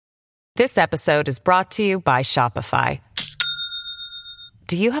This episode is brought to you by Shopify.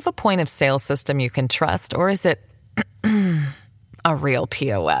 Do you have a point of sale system you can trust, or is it a real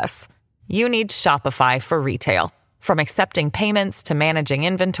POS? You need Shopify for retail. From accepting payments to managing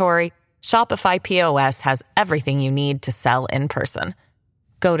inventory, Shopify POS has everything you need to sell in person.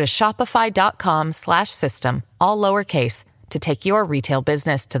 Go to shopify.com/system, all lowercase, to take your retail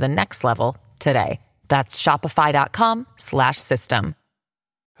business to the next level today. That's shopify.com/system.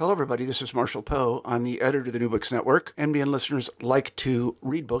 Hello, everybody. This is Marshall Poe. I'm the editor of the New Books Network. NBN listeners like to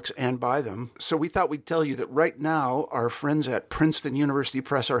read books and buy them. So we thought we'd tell you that right now, our friends at Princeton University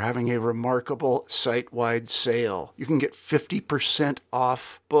Press are having a remarkable site-wide sale. You can get 50%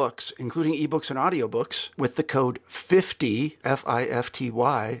 off books, including ebooks and audiobooks, with the code 50,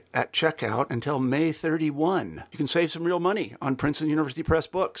 F-I-F-T-Y, at checkout until May 31. You can save some real money on Princeton University Press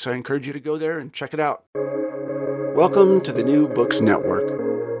books. I encourage you to go there and check it out. Welcome to the New Books Network.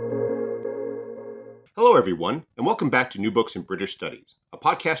 Hello, everyone, and welcome back to New Books in British Studies, a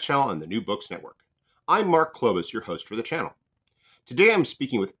podcast channel on the New Books Network. I'm Mark Clovis, your host for the channel. Today I'm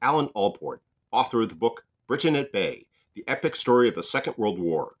speaking with Alan Allport, author of the book Britain at Bay, the epic story of the Second World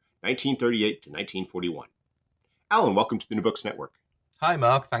War, 1938 to 1941. Alan, welcome to the New Books Network. Hi,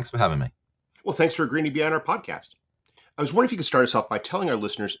 Mark. Thanks for having me. Well, thanks for agreeing to be on our podcast. I was wondering if you could start us off by telling our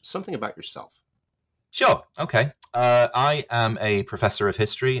listeners something about yourself. Sure. Okay. I am a professor of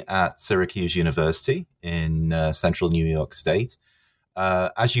history at Syracuse University in central New York State.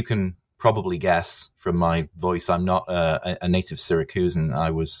 As you can probably guess from my voice, I'm not a native Syracusan. I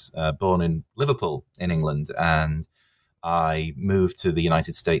was born in Liverpool in England, and I moved to the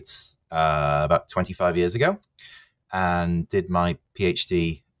United States about 25 years ago and did my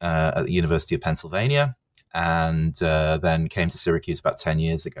PhD at the University of Pennsylvania, and then came to Syracuse about 10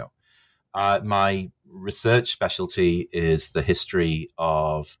 years ago. My research specialty is the history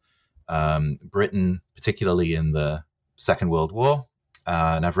of Britain, particularly in the Second World War.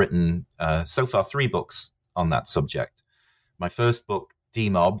 And I've written so far 3 books on that subject. My first book,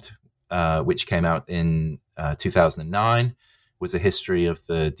 Demobbed, which came out in 2009, was a history of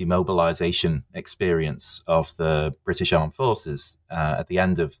the demobilization experience of the British Armed Forces at the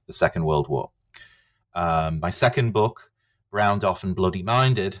end of the Second World War. My second book, Browned Off and Bloody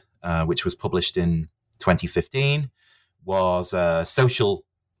Minded, which was published in 2015, was a social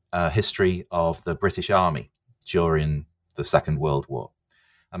history of the British Army during the Second World War.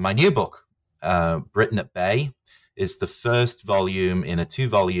 And my new book, Britain at Bay, is the first volume in a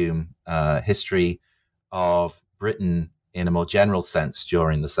 2-volume history of Britain in a more general sense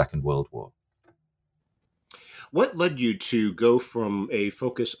during the Second World War. What led you to go from a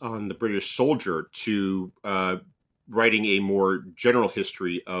focus on the British soldier to writing a more general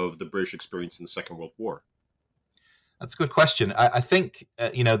history of the British experience in the Second World War? That's a good question. I think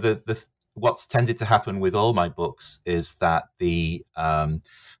what's tended to happen with all my books is that the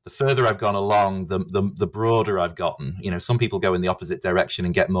further I've gone along, the broader I've gotten. You know, some people go in the opposite direction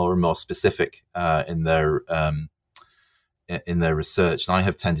and get more and more specific in their research, and I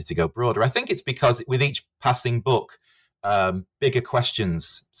have tended to go broader. I think it's because with each passing book, bigger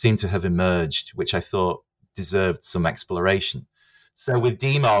questions seem to have emerged, which I thought deserved some exploration. So with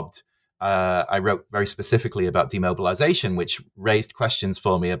Demobbed, I wrote very specifically about demobilization, which raised questions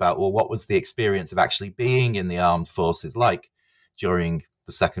for me about, well, what was the experience of actually being in the armed forces like during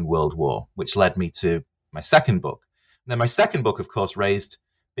the Second World War, which led me to my second book. And then my second book, of course, raised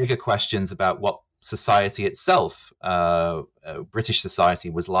bigger questions about what society itself, British society,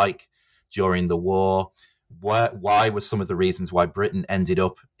 was like during the war. Why was some of the reasons why Britain ended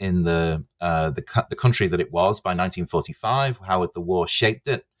up in the country that it was by 1945? How had the war shaped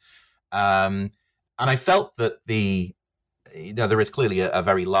it? And I felt that there is clearly a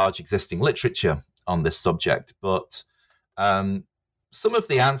very large existing literature on this subject, but some of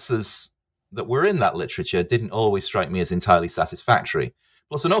the answers that were in that literature didn't always strike me as entirely satisfactory.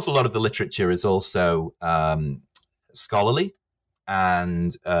 Plus, an awful lot of the literature is also scholarly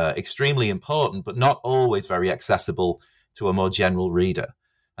and extremely important, but not always very accessible to a more general reader.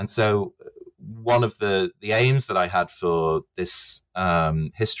 And so one of the aims that I had for this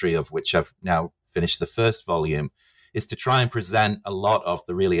history, of which I've now finished the first volume, is to try and present a lot of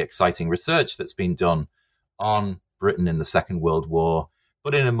the really exciting research that's been done on Britain in the Second World War,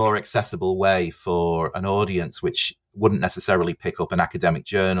 but in a more accessible way for an audience which wouldn't necessarily pick up an academic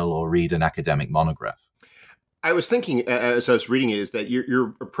journal or read an academic monograph. I was thinking, as I was reading it, is that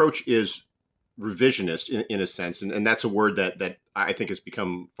your approach is revisionist in a sense, and that's a word that I think has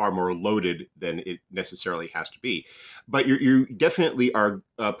become far more loaded than it necessarily has to be. But you definitely are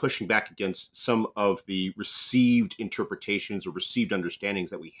pushing back against some of the received interpretations or received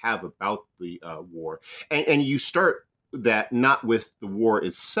understandings that we have about the war, and you start that not with the war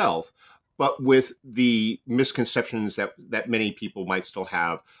itself, but with the misconceptions that many people might still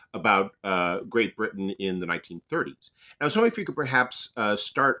have about Great Britain in the 1930s. And I was wondering if you could perhaps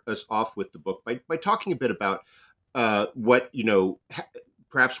start us off with the book by talking a bit about what,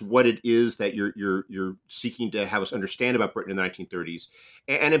 perhaps what it is that you're seeking to have us understand about Britain in the 1930s,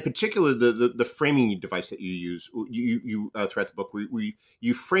 and in particular the framing device that you use you throughout the book, where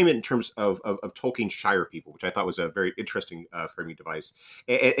you frame it in terms of Tolkien's Shire people, which I thought was a very interesting framing device,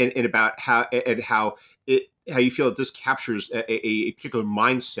 and about how you feel that this captures a particular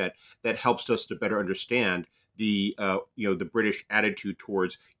mindset that helps us to better understand the the British attitude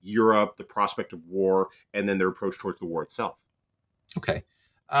towards Europe, the prospect of war, and then their approach towards the war itself. Okay.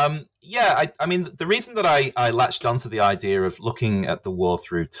 I mean, the reason that I latched onto the idea of looking at the war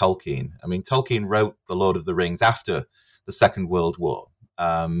through Tolkien, I mean, Tolkien wrote The Lord of the Rings after the Second World War,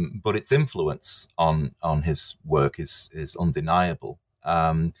 but its influence on his work is undeniable.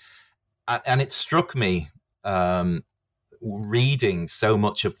 And it struck me reading so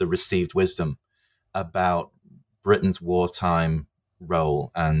much of the received wisdom about Britain's wartime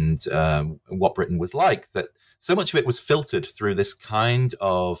role and what Britain was like, that so much of it was filtered through this kind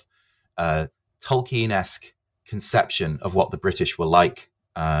of Tolkien-esque conception of what the British were like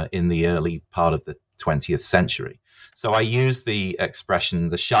in the early part of the 20th century. So I use the expression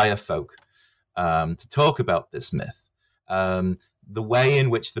the Shire folk to talk about this myth. The way in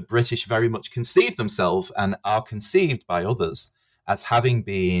which the British very much conceive themselves and are conceived by others as having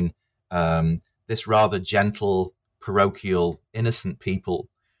been this rather gentle, parochial, innocent people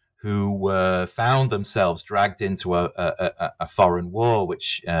who found themselves dragged into a foreign war,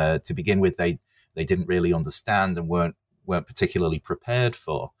 which to begin with they didn't really understand and weren't particularly prepared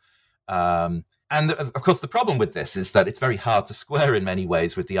for. And of course, the problem with this is that it's very hard to square in many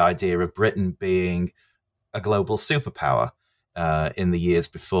ways with the idea of Britain being a global superpower. In the years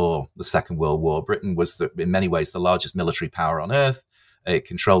before the Second World War, Britain was in many ways the largest military power on earth. It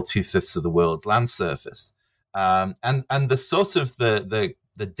controlled 2/5 of the world's land surface, and the sort of the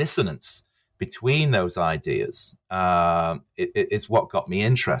dissonance between those ideas is what got me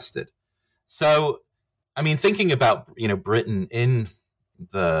interested. So, I mean, thinking about Britain in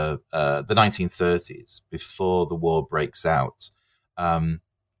the 1930s before the war breaks out,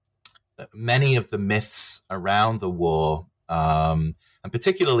 many of the myths around the war, and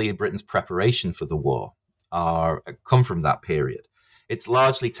particularly Britain's preparation for the war, come from that period. It's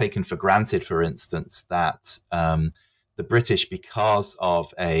largely taken for granted, for instance, that the British, because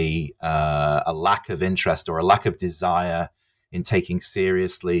of a lack of interest or a lack of desire in taking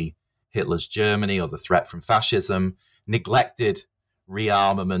seriously Hitler's Germany or the threat from fascism, neglected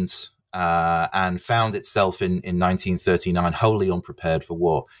rearmament and found itself in 1939 wholly unprepared for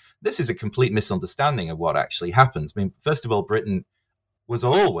war. This is a complete misunderstanding of what actually happened. I mean, first of all, Britain was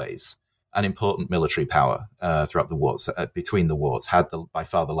always an important military power throughout the wars. Between the wars, had by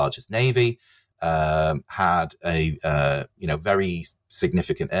far the largest navy, had a very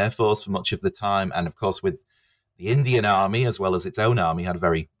significant air force for much of the time, and of course, with the Indian Army as well as its own army, had a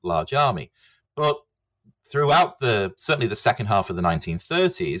very large army. But throughout certainly the second half of the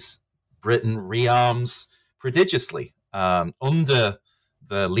 1930s, Britain rearms prodigiously under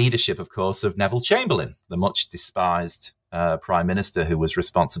the leadership, of course, of Neville Chamberlain, the much despised prime minister who was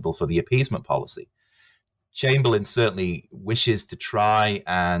responsible for the appeasement policy. Chamberlain certainly wishes to try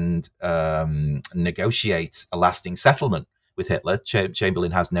and negotiate a lasting settlement with Hitler.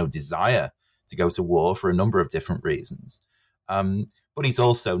 Chamberlain has no desire to go to war for a number of different reasons. But he's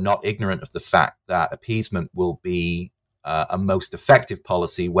also not ignorant of the fact that appeasement will be a most effective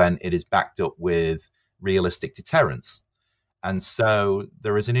policy when it is backed up with realistic deterrence. And so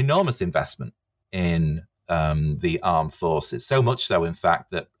there is an enormous investment in the armed forces, so much so, in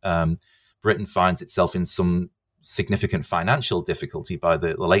fact, that Britain finds itself in some significant financial difficulty by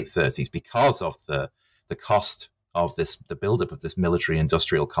the late 30s because of the cost of the buildup of this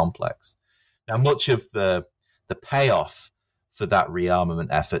military-industrial complex. Now, much of the payoff for that rearmament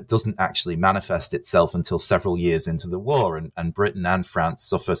effort doesn't actually manifest itself until several years into the war, and Britain and France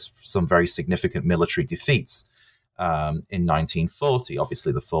suffer some very significant military defeats in 1940,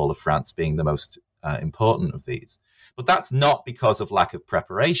 obviously the fall of France being the most important of these. But that's not because of lack of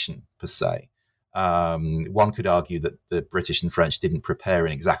preparation, per se. One could argue that the British and French didn't prepare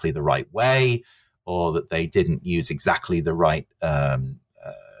in exactly the right way, or that they didn't use exactly the right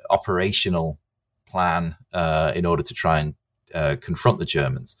operational plan in order to try and confront the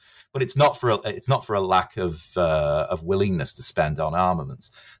Germans. But it's not for a lack of willingness to spend on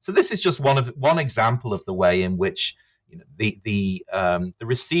armaments. So this is just one example of the way in which the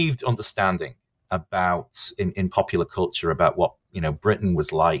received understanding about in popular culture about what Britain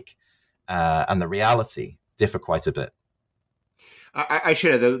was like and the reality differ quite a bit. I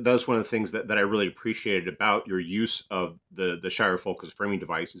should have. That was one of the things that I really appreciated about your use of the Shire folk as a framing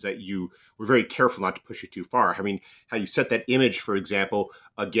device, is that you were very careful not to push it too far. I mean, how you set that image, for example,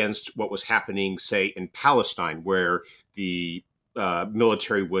 against what was happening, say, in Palestine, where the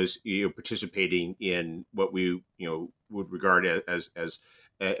military was participating in what we would regard as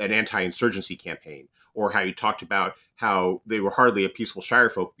an anti-insurgency campaign, or how you talked about how they were hardly a peaceful Shire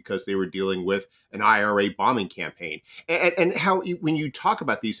folk because they were dealing with an IRA bombing campaign, and how when you talk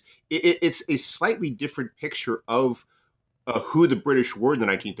about these, it's a slightly different picture of who the British were in the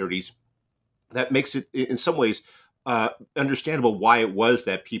 1930s. That makes it, in some ways, understandable why it was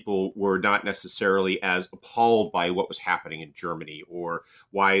that people were not necessarily as appalled by what was happening in Germany, or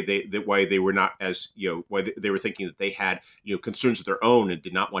why they were not as why they were thinking that they had concerns of their own and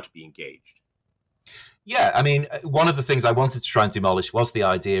did not want to be engaged. Yeah, I mean, one of the things I wanted to try and demolish was the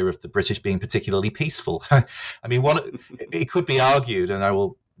idea of the British being particularly peaceful. I mean, it could be argued, and I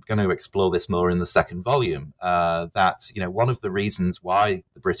will going to explore this more in the second volume, that one of the reasons why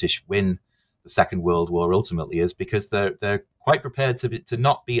the British win the Second World War ultimately is because they're quite prepared to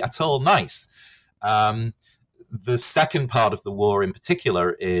not be at all nice. The second part of the war in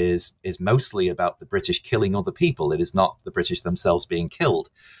particular is mostly about the British killing other people. It is not the British themselves being killed.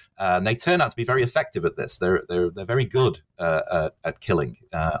 And they turn out to be very effective at this. They're very good at killing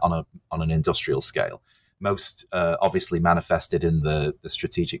on an industrial scale. Most obviously manifested in the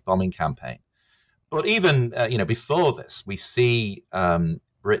strategic bombing campaign. But even before this, we see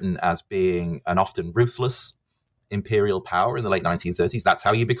Britain as being an often ruthless imperial power in the late 1930s. That's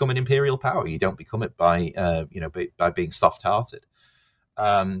how you become an imperial power. You don't become it by being soft-hearted.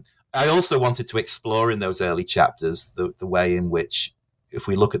 I also wanted to explore in those early chapters the way in which, if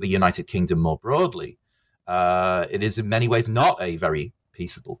we look at the United Kingdom more broadly, it is in many ways not a very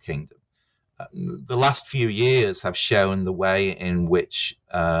peaceable kingdom. The last few years have shown the way in which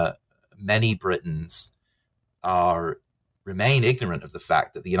many Britons remain ignorant of the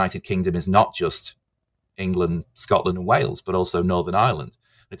fact that the United Kingdom is not just England, Scotland, and Wales, but also Northern Ireland.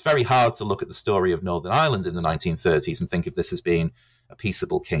 It's very hard to look at the story of Northern Ireland in the 1930s and think of this as being a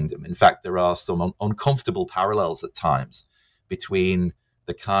peaceable kingdom. In fact, there are some uncomfortable parallels at times between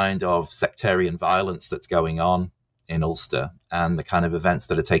the kind of sectarian violence that's going on in Ulster and the kind of events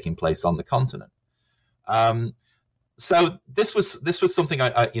that are taking place on the continent. So this was something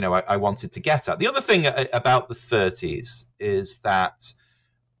I wanted to get at. The other thing about the 30s is that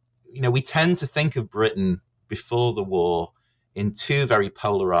we tend to think of Britain before the war in two very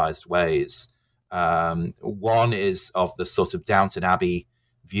polarized ways. One is of the sort of Downton Abbey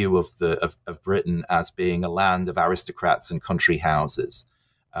view of Britain as being a land of aristocrats and country houses.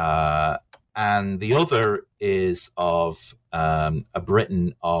 And the other is of a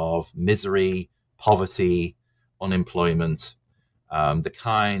Britain of misery, poverty, unemployment, the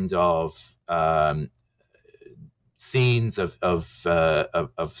kind of scenes of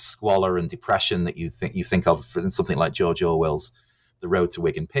squalor and depression that you think of in something like George Orwell's The Road to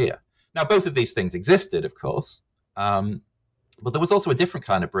Wigan Pier. Now, both of these things existed, of course, but there was also a different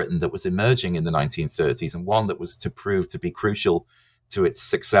kind of Britain that was emerging in the 1930s, and one that was to prove to be crucial to its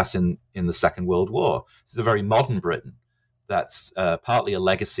success in the Second World War. This is a very modern Britain that's partly a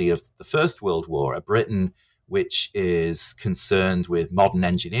legacy of the First World War, a Britain which is concerned with modern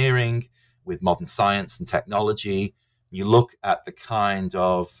engineering, with modern science and technology. You look at the kind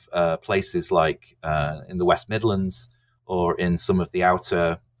of places like in the West Midlands or in some of the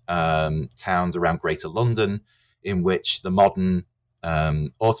outer towns around Greater London, in which the modern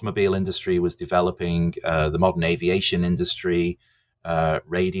automobile industry was developing, the modern aviation industry,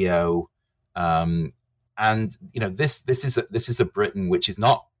 radio, and this is a Britain which is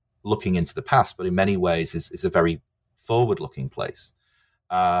not looking into the past, but in many ways is a very forward-looking place.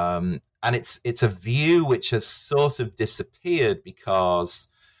 And it's a view which has sort of disappeared because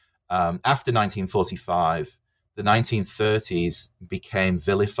after 1945, the 1930s became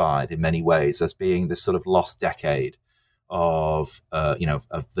vilified in many ways as being this sort of lost decade of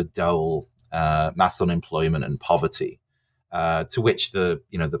the dole, mass unemployment and poverty, to which the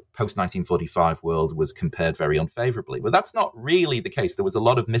post-1945 world was compared very unfavorably. But that's not really the case. There was a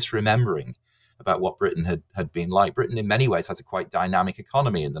lot of misremembering about what Britain had been like. Britain, in many ways, has a quite dynamic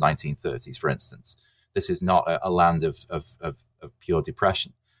economy in the 1930s, for instance. This is not a land of pure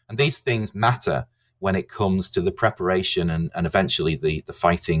depression. And these things matter when it comes to the preparation and eventually the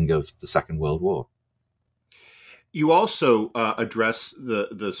fighting of the Second World War. You also address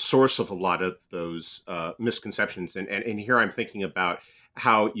the source of a lot of those misconceptions, and here I'm thinking about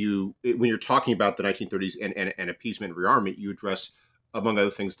how when you're talking about the 1930s and appeasement and rearmament, you address, among other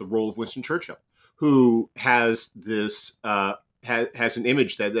things, the role of Winston Churchill, who has this has an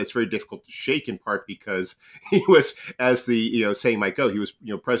image that's very difficult to shake, in part because he was, as the saying might go, he was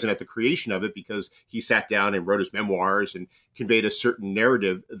present at the creation of it, because he sat down and wrote his memoirs and conveyed a certain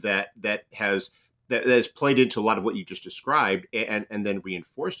narrative that has played into a lot of what you just described, and then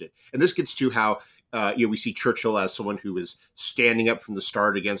reinforced it. And this gets to how we see Churchill as someone who is standing up from the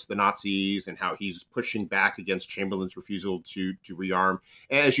start against the Nazis, and how he's pushing back against Chamberlain's refusal to rearm.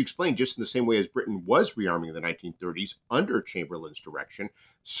 And as you explained, just in the same way as Britain was rearming in the 1930s under Chamberlain's direction,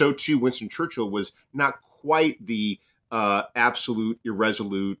 so too Winston Churchill was not quite the absolute,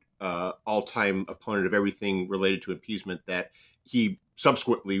 irresolute, all-time opponent of everything related to appeasement that he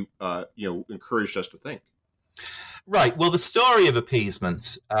subsequently, encouraged us to think. Right. Well, the story of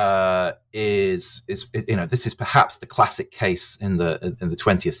appeasement is this is perhaps the classic case in the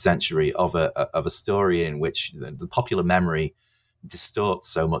 20th century of a story in which the popular memory distorts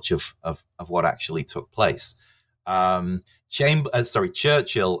so much of what actually took place.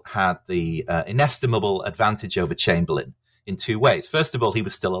 Churchill had the inestimable advantage over Chamberlain in two ways. First of all, he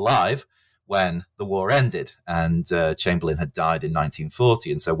was still alive when the war ended, and Chamberlain had died in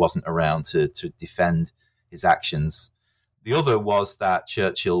 1940, and so wasn't around to defend his actions. The other was that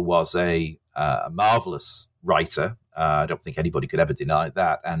Churchill was a marvelous writer. I don't think anybody could ever deny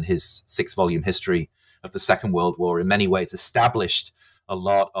that. And his 6-volume history of the Second World War in many ways established a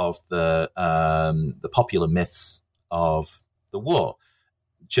lot of the popular myths of the war.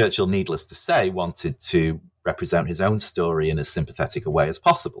 Churchill, needless to say, wanted to represent his own story in as sympathetic a way as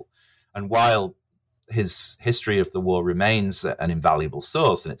possible. And while his history of the war remains an invaluable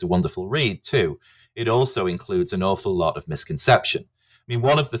source, and it's a wonderful read too, it also includes an awful lot of misconception. I mean,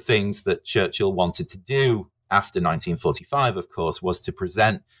 one of the things that Churchill wanted to do after 1945, of course, was to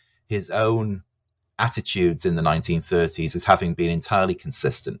present his own attitudes in the 1930s as having been entirely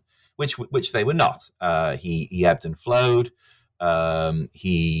consistent, which they were not. He ebbed and flowed.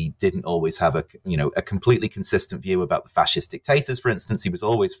 He didn't always have a completely consistent view about the fascist dictators. For instance, he was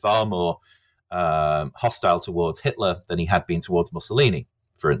always far more hostile towards Hitler than he had been towards Mussolini,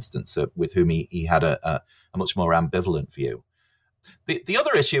 for instance, with whom he had a much more ambivalent view. The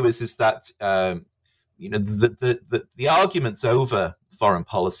other issue is that the arguments over foreign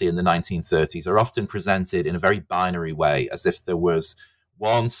policy in the 1930s are often presented in a very binary way, as if there was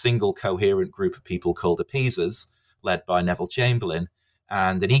one single coherent group of people called appeasers, led by Neville Chamberlain,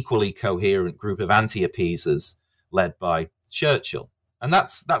 and an equally coherent group of anti-appeasers led by Churchill. And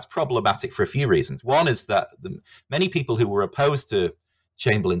that's problematic for a few reasons. One is that many people who were opposed to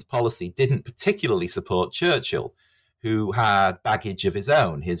Chamberlain's policy didn't particularly support Churchill, who had baggage of his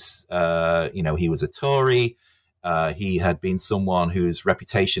own. He was a Tory. He had been someone whose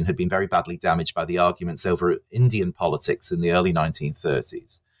reputation had been very badly damaged by the arguments over Indian politics in the early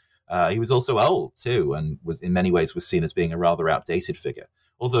 1930s. He was also old too, and was in many ways was seen as being a rather outdated figure.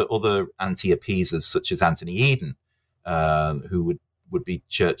 Other anti-appeasers, such as Anthony Eden, who would be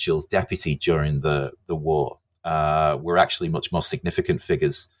Churchill's deputy during the war, were actually much more significant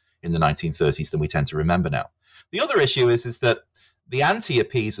figures in the 1930s than we tend to remember now. The other issue is that the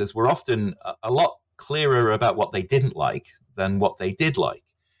anti-appeasers were often a lot clearer about what they didn't like than what they did like.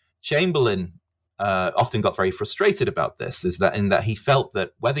 Chamberlain often got very frustrated about this, in that he felt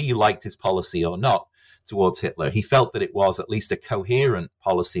that whether you liked his policy or not towards Hitler, he felt that it was at least a coherent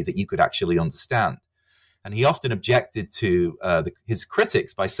policy that you could actually understand. And he often objected to his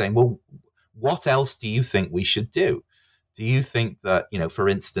critics by saying, well, what else do you think we should do? Do you think that, for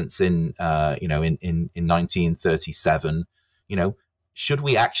instance, in 1937, should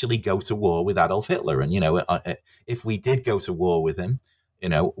we actually go to war with Adolf Hitler? And, if we did go to war with him,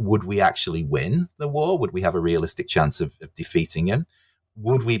 would we actually win the war? Would we have a realistic chance of defeating him?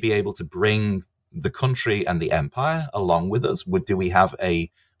 Would we be able to bring the country and the empire along with us? Do we have a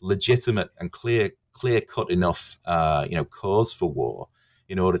legitimate and clear-cut enough, cause for war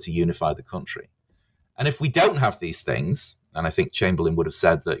in order to unify the country? And if we don't have these things, and I think Chamberlain would have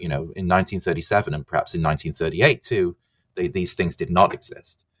said that, in 1937 and perhaps in 1938 too, these things did not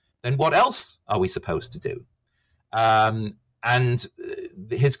exist, then what else are we supposed to do? And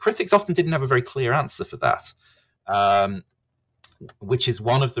his critics often didn't have a very clear answer for that, which is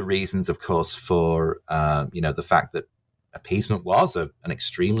one of the reasons, of course, for the fact that appeasement was an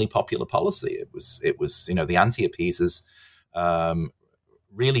extremely popular policy. It was the anti-appeasers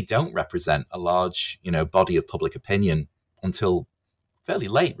really don't represent a large, body of public opinion until fairly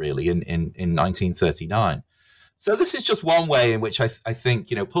late, really, in 1939. So this is just one way in which I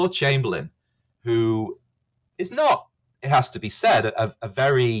think, poor Chamberlain, who is not, it has to be said, a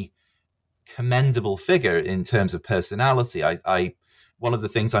very commendable figure in terms of personality. One of the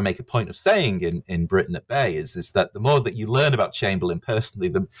things I make a point of saying in Britain at Bay is that the more that you learn about Chamberlain personally,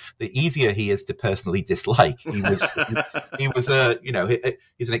 the easier he is to personally dislike. He's an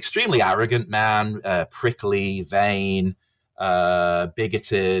extremely arrogant man, prickly, vain,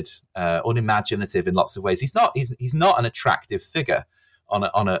 bigoted, unimaginative in lots of ways. He's not an attractive figure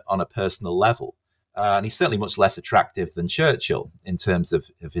on a personal level, and he's certainly much less attractive than Churchill in terms of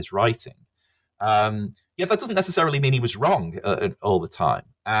his writing. Yet that doesn't necessarily mean he was wrong all the time.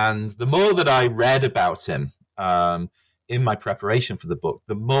 And the more that I read about him in my preparation for the book,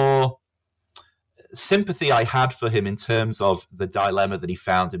 the more sympathy I had for him in terms of the dilemma that he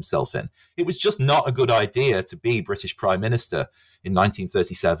found himself in. It was just not a good idea to be British Prime Minister in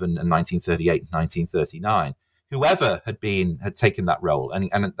 1937 and 1938 and 1939. Whoever had taken that role,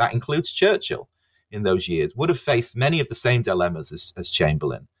 and that includes Churchill in those years, would have faced many of the same dilemmas as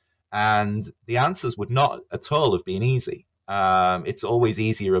Chamberlain. And the answers would not at all have been easy. It's always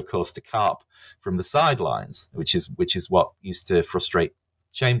easier, of course, to carp from the sidelines, which is what used to frustrate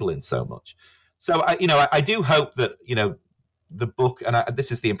Chamberlain so much. So, I do hope that, the book, and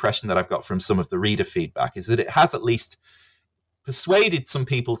this is the impression that I've got from some of the reader feedback, is that it has at least persuaded some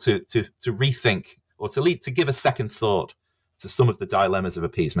people to rethink or to give a second thought to some of the dilemmas of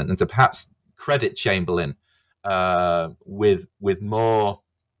appeasement, and to perhaps credit Chamberlain with more.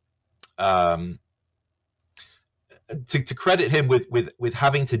 To credit him with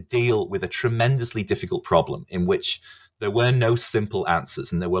having to deal with a tremendously difficult problem in which there were no simple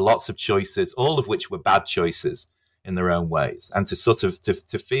answers, and there were lots of choices, all of which were bad choices in their own ways, and to sort of to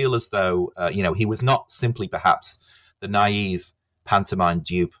feel as though he was not simply perhaps the naive pantomime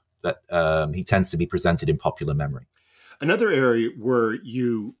dupe that he tends to be presented in popular memory. Another area where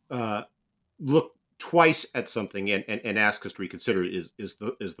you look twice at something and ask us to reconsider is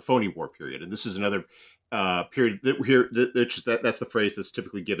the phony war period, and this is another period that's the phrase that's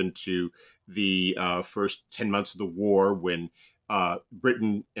typically given to the first 10 months of the war, when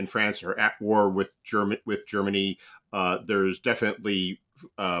Britain and France are at war with Germany. There's definitely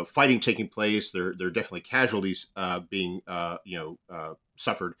fighting taking place. There are definitely casualties being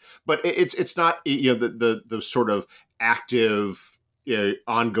suffered, but it's not the sort of active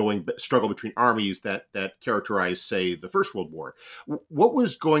ongoing struggle between armies that characterized, say, the First World War. What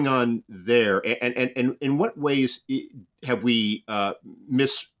was going on there, and in what ways have we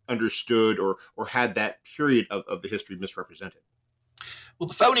misunderstood or had that period of the history misrepresented? Well,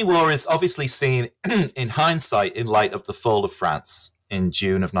 the phony war is obviously seen in hindsight in light of the fall of France in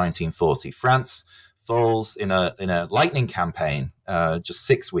June of 1940. France falls in a lightning campaign, just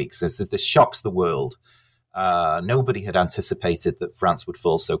 6 weeks. This shocks the world. Nobody had anticipated that France would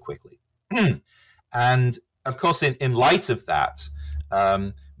fall so quickly. And of course, in light of that,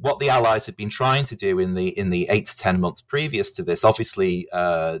 what the Allies had been trying to do in the 8 to 10 months previous to this obviously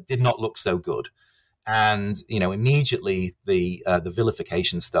did not look so good. And, immediately the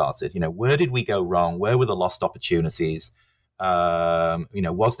vilification started. Where did we go wrong? Where were the lost opportunities?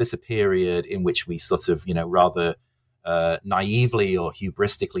 Was this a period in which we sort of, rather naively or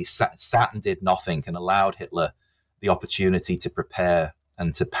hubristically sat and did nothing and allowed Hitler the opportunity to prepare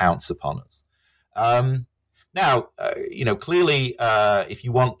and to pounce upon us? Now, clearly, if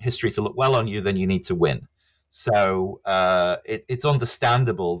you want history to look well on you, then you need to win. So it's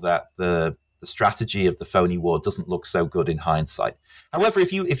understandable that the strategy of the phony war doesn't look so good in hindsight. However,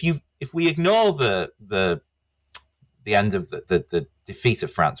 if we ignore the end of the defeat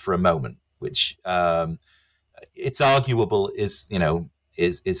of France for a moment, which it's arguable is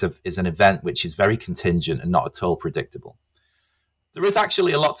an event which is very contingent and not at all predictable, there is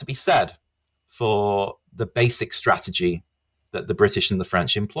actually a lot to be said for the basic strategy that the British and the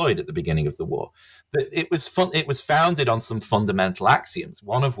French employed at the beginning of the war. That it was founded on some fundamental axioms,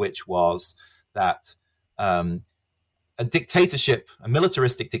 one of which was that a dictatorship, a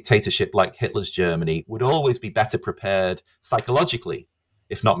militaristic dictatorship like Hitler's Germany, would always be better prepared psychologically,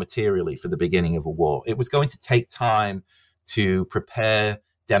 if not materially, for the beginning of a war. It was going to take time to prepare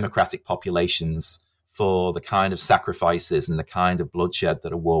democratic populations for the kind of sacrifices and the kind of bloodshed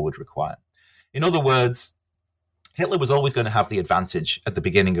that a war would require. In other words, Hitler was always going to have the advantage at the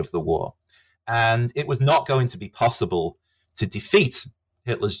beginning of the war, and it was not going to be possible to defeat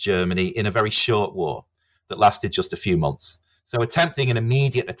Hitler's Germany in a very short war that lasted just a few months. So attempting an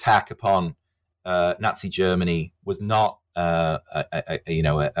immediate attack upon Nazi Germany was not a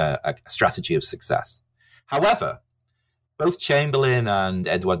strategy of success. However, both Chamberlain and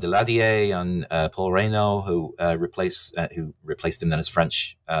Edouard Daladier and Paul Reynaud, who replaced him then as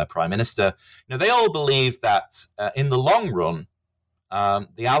French prime minister, they all believe that in the long run,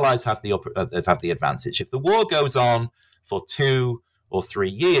 the Allies have the advantage. If the war goes on for 2 or 3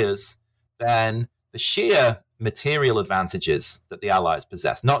 years, then the sheer material advantages that the Allies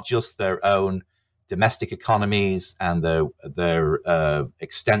possess, not just their own domestic economies and their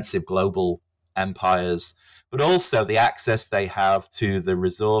extensive global empires, but also the access they have to the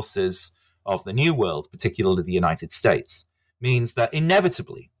resources of the New World, particularly the United States, means that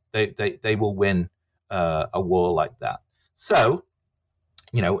inevitably they will win a war like that. So,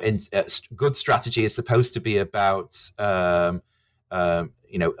 good strategy is supposed to be about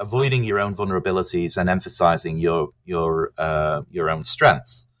avoiding your own vulnerabilities and emphasizing your own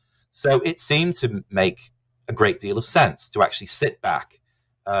strengths. So it seemed to make a great deal of sense to actually sit back,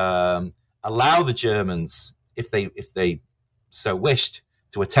 allow the Germans, if they so wished,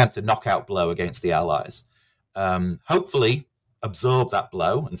 to attempt a knockout blow against the Allies, hopefully absorb that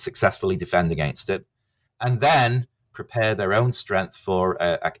blow and successfully defend against it, and then prepare their own strength for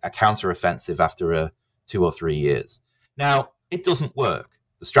a counteroffensive after 2 or 3 years. Now, it doesn't work.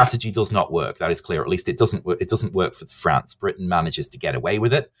 The strategy does not work. That is clear. At least it doesn't work for France. Britain manages to get away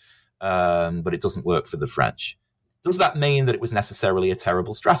with it, but it doesn't work for the French. Does that mean that it was necessarily a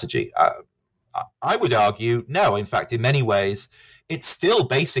terrible strategy? I would argue no. In fact, in many ways, it's still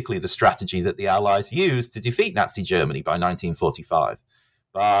basically the strategy that the Allies used to defeat Nazi Germany by 1945,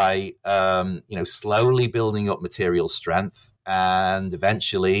 by slowly building up material strength and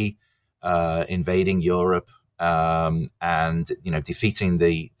eventually invading Europe and defeating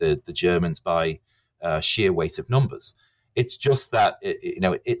the Germans by sheer weight of numbers. It's just that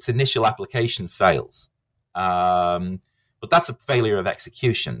its initial application fails. But that's a failure of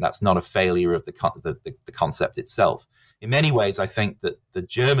execution. That's not a failure of the concept itself. In many ways, I think that the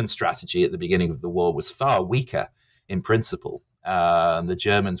German strategy at the beginning of the war was far weaker in principle. The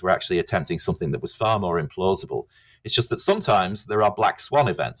Germans were actually attempting something that was far more implausible. It's just that sometimes there are black swan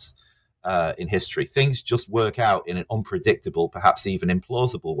events in history. Things just work out in an unpredictable, perhaps even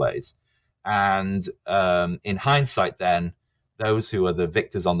implausible ways. And in hindsight, then, those who are the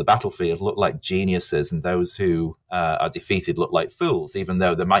victors on the battlefield look like geniuses, and those who are defeated look like fools, even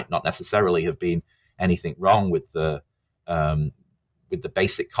though there might not necessarily have been anything wrong with the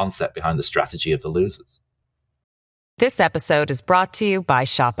basic concept behind the strategy of the losers. This episode is brought to you by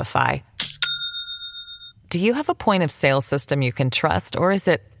Shopify. Do you have a point of sale system you can trust, or is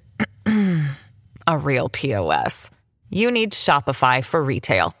it a real POS? You need Shopify for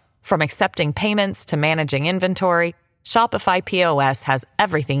retail. From accepting payments to managing inventory, Shopify POS has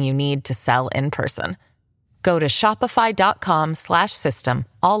everything you need to sell in person. Go to shopify.com/system,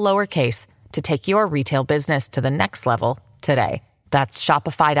 all lowercase, to take your retail business to the next level today. That's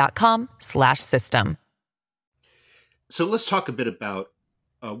shopify.com/system. So let's talk a bit about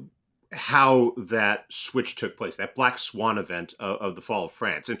how that switch took place, that Black Swan event of the fall of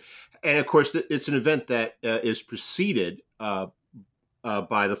France. And of course, it's an event that is preceded by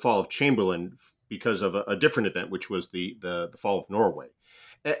the fall of Chamberlain because of a different event, which was the fall of Norway.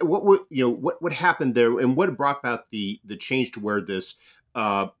 What happened there, and what brought about the change to where this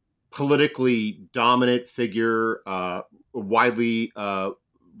politically dominant figure, widely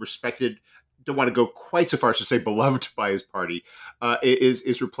respected, don't want to go quite so far as to say beloved by his party,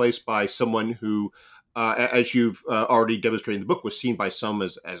 is replaced by someone who, as you've already demonstrated in the book, was seen by some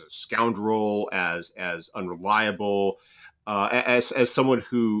as a scoundrel, as unreliable, as someone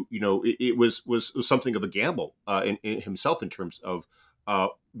who, it was something of a gamble in himself in terms of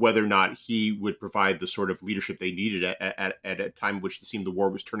whether or not he would provide the sort of leadership they needed at a time in which it seemed the war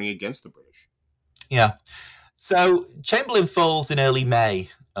was turning against the British. Yeah. So Chamberlain falls in early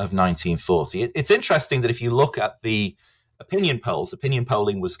May of 1940. It's interesting that if you look at the opinion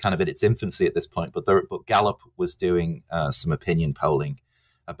polling was kind of in its infancy at this point, but Gallup was doing some opinion polling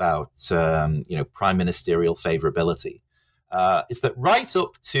about prime ministerial favorability. Is that right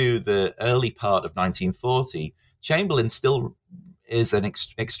up to the early part of 1940, Chamberlain still is an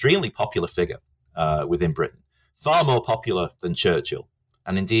extremely popular figure within Britain, far more popular than Churchill.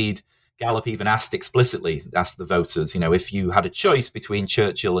 And indeed, Gallup even asked the voters, if you had a choice between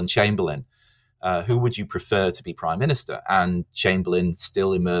Churchill and Chamberlain, who would you prefer to be prime minister? And Chamberlain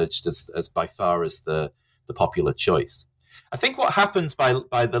still emerged as by far as the popular choice. I think what happens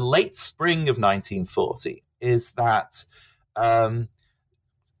by the late spring of 1940 is that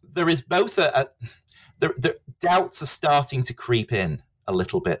there is both the doubts are starting to creep in a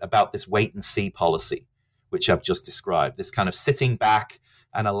little bit about this wait and see policy, which I've just described. This kind of sitting back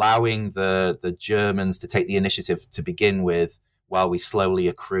and allowing the Germans to take the initiative to begin with, while we slowly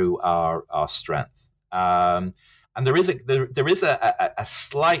accrue our strength. And there is a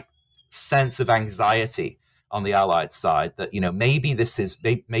slight sense of anxiety on the Allied side that, maybe this is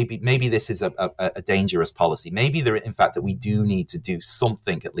a dangerous policy. Maybe in fact, that we do need to do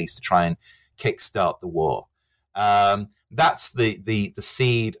something at least to try and kickstart the war. That's the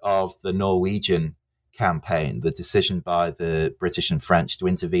seed of the Norwegian campaign, the decision by the British and French to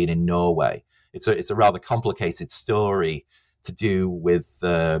intervene in Norway. It's a rather complicated story to do with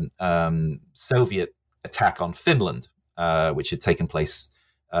the Soviet attack on Finland, which had taken place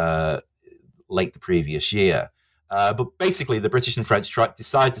late the previous year. But basically, the British and French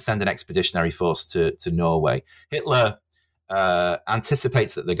decide to send an expeditionary force to Norway. Hitler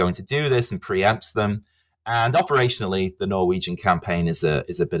anticipates that they're going to do this and preempts them. And operationally, the Norwegian campaign is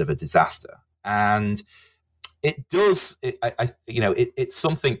a bit of a disaster. And it does, it's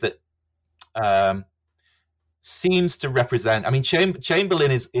something that seems to represent. I mean,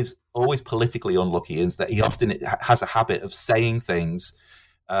 Chamberlain is always politically unlucky, in that he often has a habit of saying things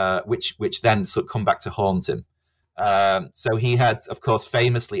which then sort of come back to haunt him. So he had, of course,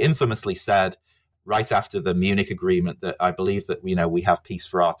 infamously said right after the Munich Agreement that I believe that we have peace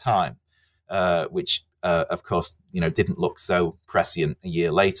for our time, which of course didn't look so prescient a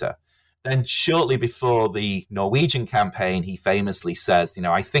year later. Then shortly before the Norwegian campaign, he famously says,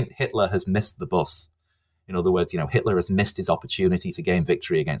 I think Hitler has missed the bus. In other words, Hitler has missed his opportunity to gain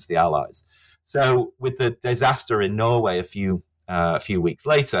victory against the Allies. So with the disaster in Norway a few weeks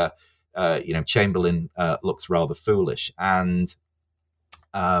later, Chamberlain looks rather foolish. And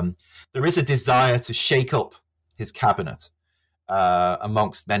there is a desire to shake up his cabinet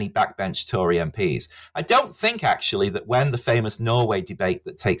amongst many backbench Tory MPs. I don't think, actually, that when the famous Norway debate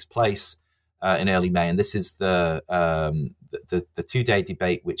that takes place in early May, and this is the 2-day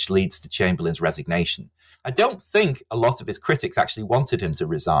debate which leads to Chamberlain's resignation, I don't think a lot of his critics actually wanted him to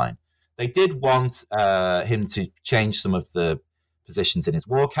resign. They did want him to change some of the positions in his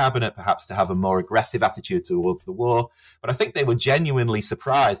war cabinet, perhaps to have a more aggressive attitude towards the war. But I think they were genuinely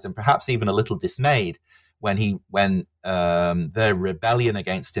surprised and perhaps even a little dismayed when their rebellion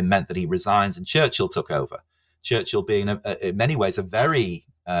against him meant that he resigned and Churchill took over. Churchill being, in many ways, a very,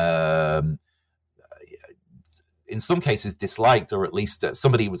 in some cases, disliked, or at least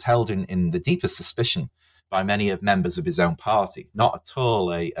somebody who was held in the deepest suspicion by many of members of his own party. Not at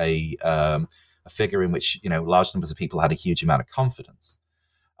all a figure in which large numbers of people had a huge amount of confidence.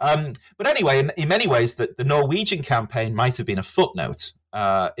 But anyway, in many ways, the Norwegian campaign might have been a footnote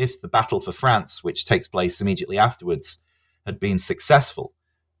if the battle for France, which takes place immediately afterwards, had been successful.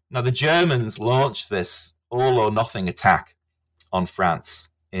 Now, the Germans launched this all-or-nothing attack on France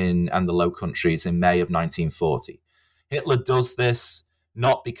and the Low Countries in May of 1940. Hitler does this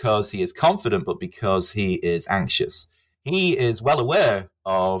not because he is confident, but because he is anxious. He is well aware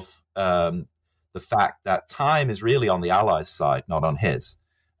of the fact that time is really on the Allies' side, not on his.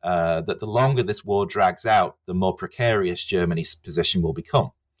 That the longer this war drags out, the more precarious Germany's position will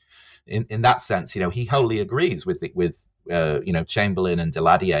become. In that sense, he wholly agrees with Chamberlain and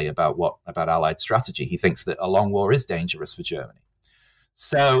Daladier about Allied strategy. He thinks that a long war is dangerous for Germany.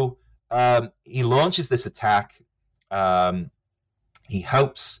 So he launches this attack. He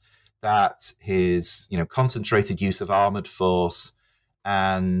hopes that his concentrated use of armored force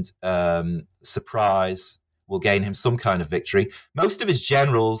and surprise will gain him some kind of victory. Most of his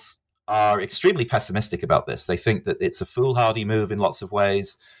generals are extremely pessimistic about this. They think that it's a foolhardy move in lots of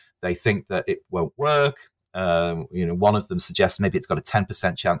ways. They think that it won't work. One of them suggests maybe it's got a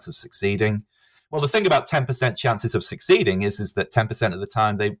 10% chance of succeeding. Well, the thing about 10% chances of succeeding is that 10% of the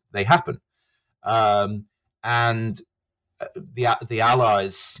time they happen. And the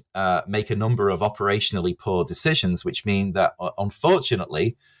Allies make a number of operationally poor decisions, which mean that,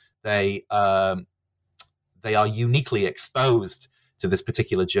 unfortunately, they are uniquely exposed to this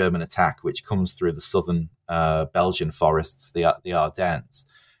particular German attack, which comes through the southern Belgian forests, the Ardennes.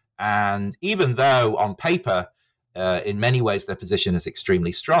 And even though on paper, in many ways, their position is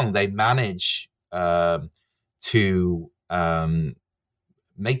extremely strong, they manage to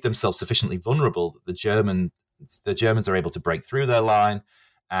make themselves sufficiently vulnerable that the Germans are able to break through their line,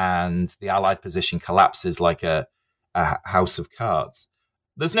 and the Allied position collapses like a house of cards.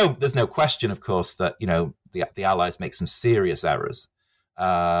 There's no question, of course, that the Allies make some serious errors.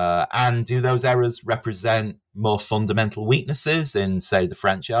 And do those errors represent more fundamental weaknesses in, say, the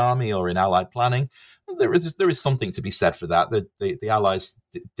French army or in Allied planning? There is something to be said for that. The Allies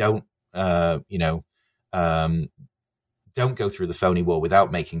don't don't go through the phony war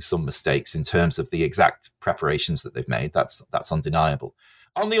without making some mistakes in terms of the exact preparations that they've made. That's undeniable.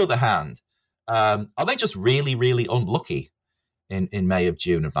 On the other hand, are they just really, really unlucky in May of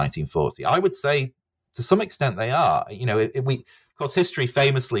June of 1940? I would say to some extent they are. Of course, history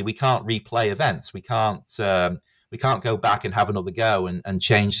famously, we can't replay events. We can't go back and have another go and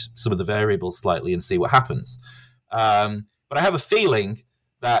change some of the variables slightly and see what happens. But I have a feeling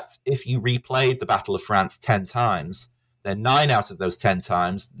that if you replayed the Battle of France 10 times, then 9 out of those 10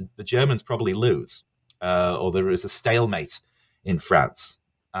 times, the Germans probably lose, or there is a stalemate in France.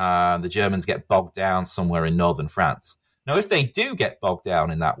 The Germans get bogged down somewhere in northern France. Now, if they do get bogged down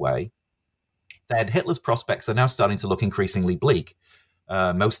in that way, then Hitler's prospects are now starting to look increasingly bleak.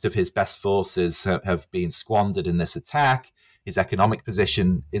 Most of his best forces have been squandered in this attack. His economic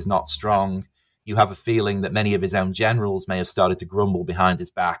position is not strong. You have a feeling that many of his own generals may have started to grumble behind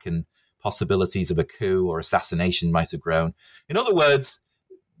his back, and possibilities of a coup or assassination might have grown. In other words,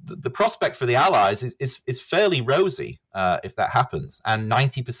 the prospect for the Allies is fairly rosy if that happens. And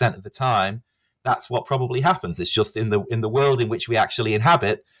 90% of the time, that's what probably happens. It's just in the world in which we actually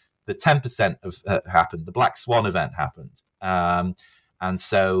inhabit, the 10% of happened. The Black Swan event happened. And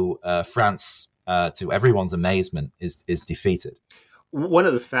so France, to everyone's amazement, is defeated. One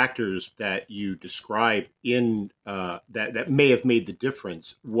of the factors that you describe in that may have made the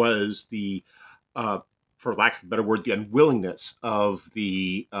difference was the, for lack of a better word, the unwillingness of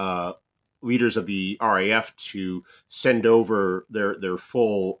the leaders of the RAF to send over their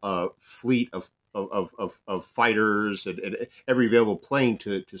full fleet of fighters and every available plane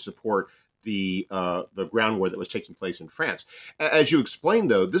to support the ground war that was taking place in France. As you explained,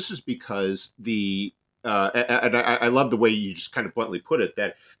 though, this is because and I love the way you just kind of bluntly put it,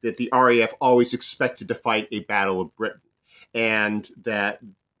 that the RAF always expected to fight a battle of Britain, and that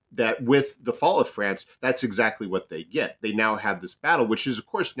with the fall of France, that's exactly what they get. They now have this battle, which is, of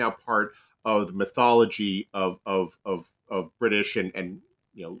course, now part of the mythology of British and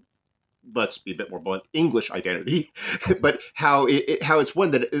let's be a bit more blunt, English identity, but how it's one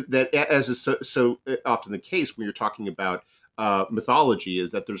that as is so often the case when you're talking about mythology,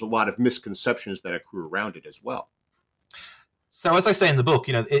 is that there's a lot of misconceptions that accrue around it as well. So, as I say in the book,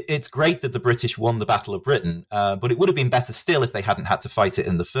 it's great that the British won the Battle of Britain, but it would have been better still if they hadn't had to fight it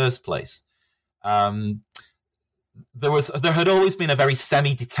in the first place. There had always been a very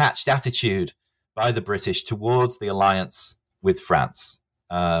semi-detached attitude by the British towards the alliance with France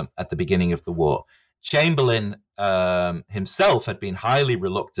at the beginning of the war. Chamberlain himself had been highly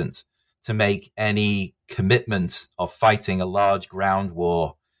reluctant to make any commitment of fighting a large ground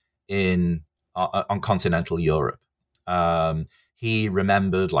war on continental Europe. He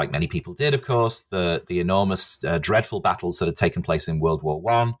remembered, like many people did, of course, the enormous, dreadful battles that had taken place in World War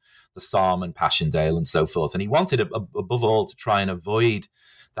I, the Somme and Passchendaele and so forth. And he wanted, above all, to try and avoid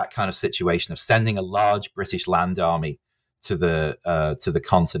that kind of situation of sending a large British land army to the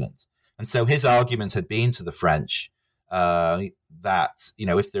continent. And so his argument had been to the French that,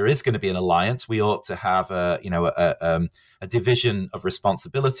 if there is going to be an alliance, we ought to have a division of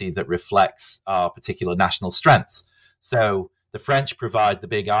responsibility that reflects our particular national strengths. So the French provide the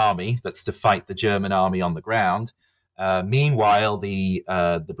big army that's to fight the German army on the ground. Meanwhile, the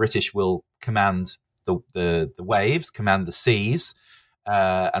British will command the waves, command the seas,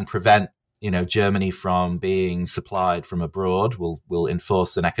 and prevent Germany from being supplied from abroad. Will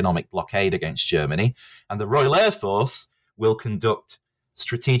enforce an economic blockade against Germany, and the Royal Air Force will conduct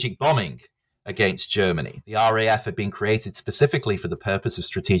strategic bombing against Germany. The RAF had been created specifically for the purpose of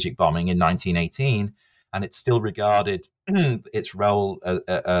strategic bombing in 1918, and it's still regarded its role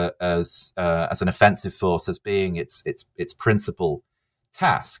as an offensive force as being its principal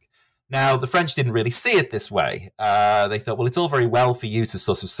task. Now, the French didn't really see it this way. They thought, well, it's all very well for you to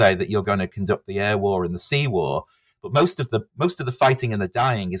sort of say that you're going to conduct the air war and the sea war, but most of the fighting and the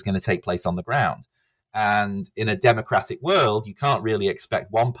dying is going to take place on the ground. And in a democratic world, you can't really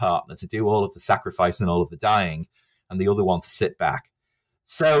expect one partner to do all of the sacrifice and all of the dying, and the other one to sit back.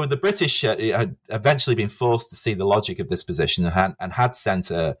 So the British had eventually been forced to see the logic of this position and had sent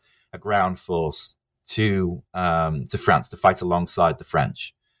a ground force to France to fight alongside the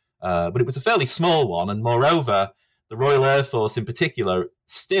French. But it was a fairly small one, and moreover, the Royal Air Force in particular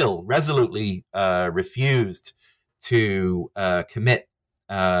still resolutely refused to commit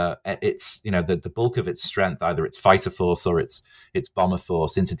the bulk of its strength, either its fighter force or its bomber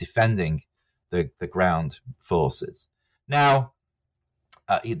force, into defending the ground forces. Now,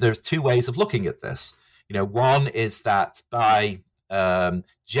 there's two ways of looking at this. One is that by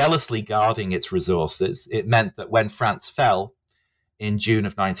jealously guarding its resources, it meant that when France fell in June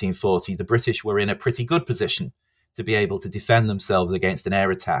of 1940, the British were in a pretty good position to be able to defend themselves against an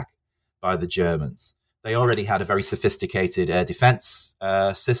air attack by the Germans. They already had a very sophisticated air defense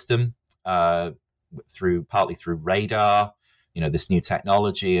system, partly through radar, this new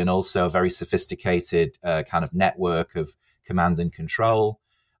technology, and also a very sophisticated kind of network of command and control.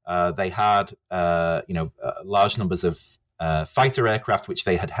 They had, large numbers of fighter aircraft, which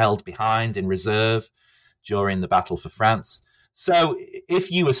they had held behind in reserve during the battle for France. So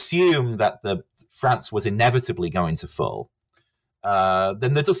if you assume that France was inevitably going to fall,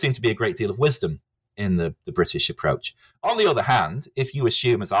 then there does seem to be a great deal of wisdom in the British approach. On the other hand, if you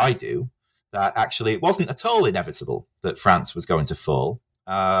assume, as I do, that actually it wasn't at all inevitable that France was going to fall,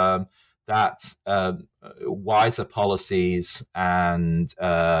 that wiser policies and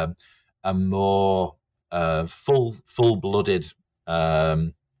a more full-blooded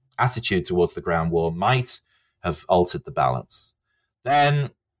attitude towards the ground war might have altered the balance,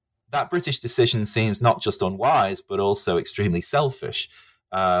 then that British decision seems not just unwise, but also extremely selfish.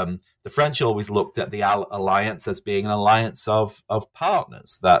 The French always looked at the alliance as being an alliance of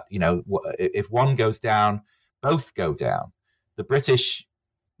partners, that, if one goes down, both go down. The British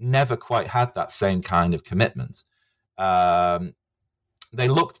never quite had that same kind of commitment. They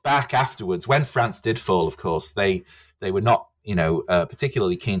looked back afterwards. When France did fall, of course, they were not,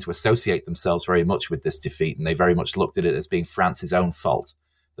 particularly keen to associate themselves very much with this defeat, and they very much looked at it as being France's own fault,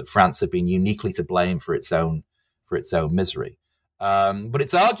 that France had been uniquely to blame for its own misery. But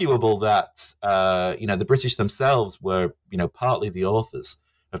it's arguable that the British themselves were partly the authors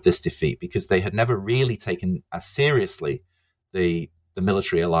of this defeat, because they had never really taken as seriously the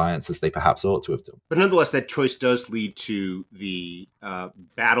military alliance as they perhaps ought to have done. But nonetheless, that choice does lead to the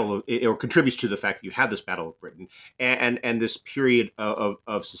battle or contributes to the fact that you have this Battle of Britain and this period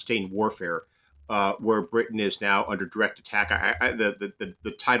of sustained warfare where Britain is now under direct attack.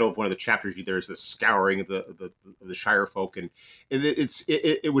 The title of one of the chapters there is the scouring of the Shire folk, and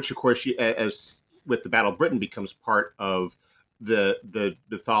which of course, as with the Battle of Britain, becomes part of the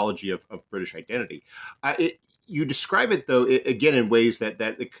mythology of British identity. You describe it, though, again in ways that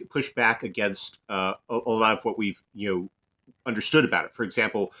push back against a lot of what we've understood about it. For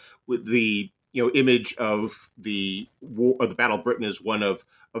example, with the image of the war, of the Battle of Britain, as one of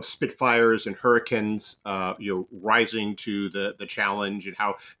Spitfires and Hurricanes, rising to the challenge, and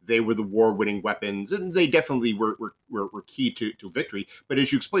how they were the war-winning weapons, and they definitely were key to victory. But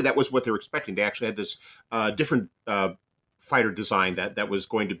as you explained, that was what they were expecting. They actually had this different fighter design that was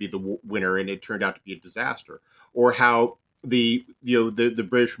going to be the winner, and it turned out to be a disaster. Or how the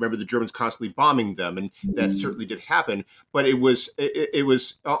British, remember the Germans constantly bombing them, and that certainly did happen, but it was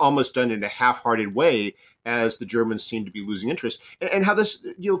almost done in a half-hearted way, as the Germans seemed to be losing interest, and how this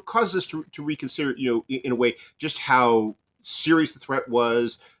causes us to reconsider in a way just how serious the threat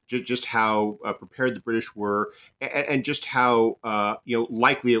was, just how prepared the British were, and just how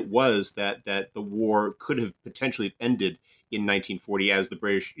likely it was that the war could have potentially ended in 1940, as the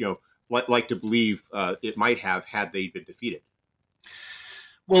British like to believe it might have, had they been defeated.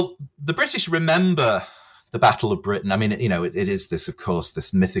 Well, the British remember the Battle of Britain. I mean, it is this, of course,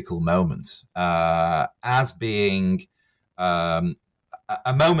 this mythical moment as being a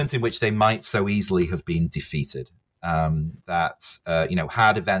moment in which they might so easily have been defeated. Had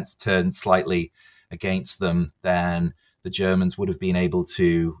events turned slightly against them, then the Germans would have been able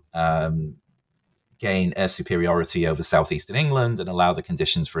to gain air superiority over southeastern England and allow the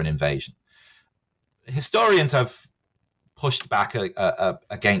conditions for an invasion. Historians have pushed back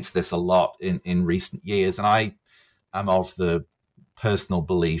against this a lot in recent years, and I am of the personal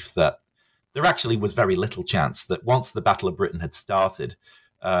belief that there actually was very little chance that once the Battle of Britain had started,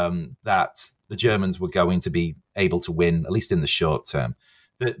 that the Germans were going to be able to win, at least in the short term.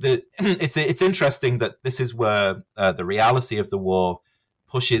 It's interesting that this is where the reality of the war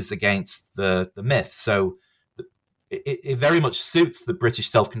pushes against the myth. So it very much suits the British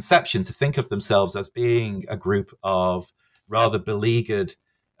self-conception to think of themselves as being a group of rather beleaguered,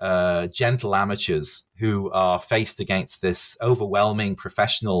 gentle amateurs who are faced against this overwhelming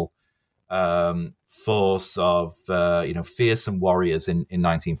professional force of fearsome warriors in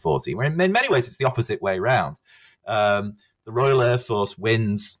 1940. Where in many ways it's the opposite way around. The Royal Air Force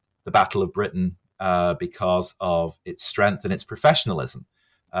wins the Battle of Britain because of its strength and its professionalism.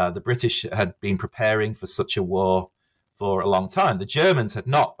 The British had been preparing for such a war for a long time. The Germans had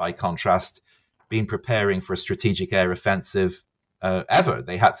not, by contrast, been preparing for a strategic air offensive ever.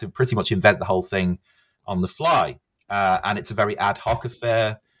 They had to pretty much invent the whole thing on the fly. And it's a very ad hoc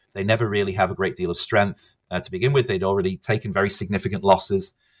affair. They never really have a great deal of strength to begin with. They'd already taken very significant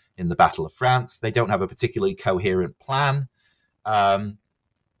losses in the Battle of France. They don't have a particularly coherent plan. And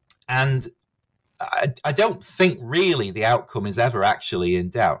I don't think really the outcome is ever actually in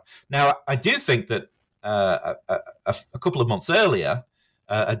doubt. Now, I do think that a couple of months earlier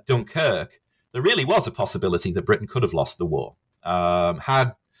at Dunkirk, there really was a possibility that Britain could have lost the war.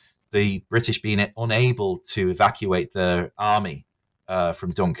 Had the British been unable to evacuate their army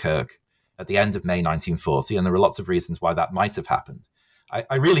from Dunkirk at the end of May 1940, and there were lots of reasons why that might have happened.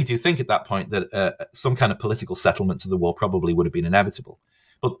 I really do think at that point that some kind of political settlement to the war probably would have been inevitable.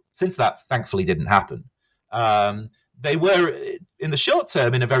 But since that thankfully didn't happen, they were, in the short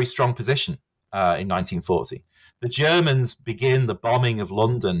term, in a very strong position in 1940. The Germans begin the bombing of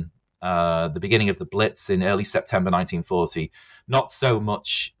London, the beginning of the Blitz in early September 1940, not so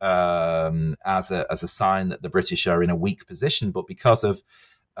much as a sign that the British are in a weak position, but because of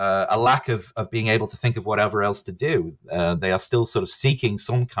a lack of being able to think of whatever else to do. They are still sort of seeking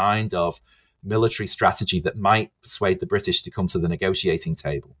some kind of military strategy that might persuade the British to come to the negotiating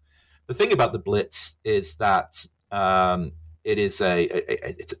table. The thing about the Blitz is that it's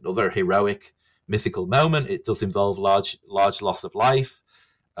another heroic, mythical moment. It does involve large loss of life.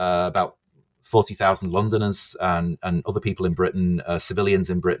 About 40,000 Londoners and other people in Britain,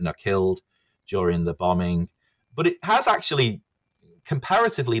 civilians in Britain, are killed during the bombing. But it has actually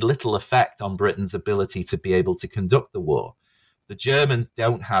comparatively little effect on Britain's ability to be able to conduct the war. The Germans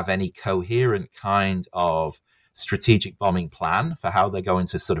don't have any coherent kind of strategic bombing plan for how they're going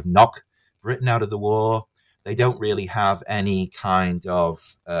to sort of knock Britain out of the war. They don't really have any kind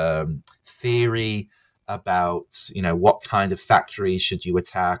of theory about, what kind of factories should you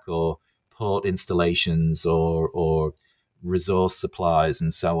attack, or port installations, or resource supplies,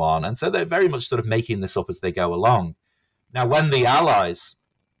 and so on. And so they're very much sort of making this up as they go along. Now, when the Allies,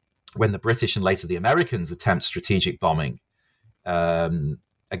 when the British and later the Americans attempt strategic bombing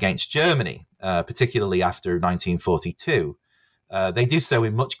against Germany, particularly after 1942, they do so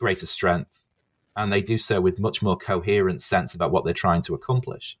in much greater strength, and they do so with much more coherent sense about what they're trying to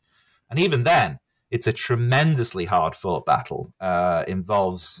accomplish. And even then, it's a tremendously hard-fought battle.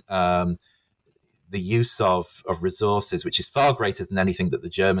 Involves the use of resources, which is far greater than anything that the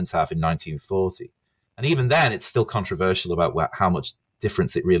Germans have in 1940. And even then, it's still controversial about how much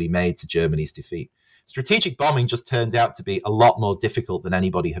difference it really made to Germany's defeat. Strategic bombing just turned out to be a lot more difficult than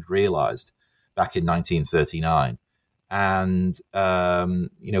anybody had realized back in 1939. And,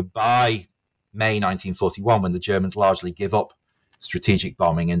 by May 1941, when the Germans largely give up strategic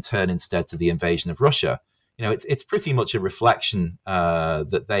bombing and turn instead to the invasion of Russia, it's pretty much a reflection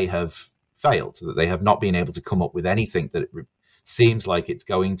that they have failed, that they have not been able to come up with anything that seems like it's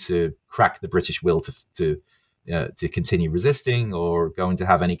going to crack the British will to continue resisting, or going to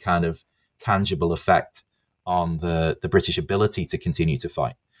have any kind of tangible effect on the British ability to continue to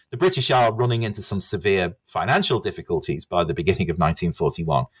fight. The British are running into some severe financial difficulties by the beginning of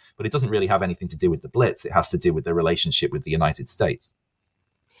 1941, but it doesn't really have anything to do with the Blitz. It has to do with their relationship with the United States.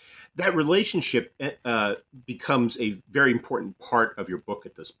 That relationship becomes a very important part of your book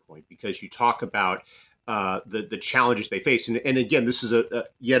at this point, because you talk about the challenges they face. And again, this is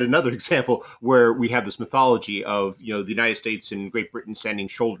yet another example where we have this mythology of, the United States and Great Britain standing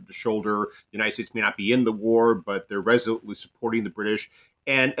shoulder to shoulder. The United States may not be in the war, but they're resolutely supporting the British.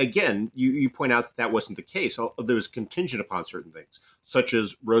 And again, you point out that wasn't the case. There was contingent upon certain things, such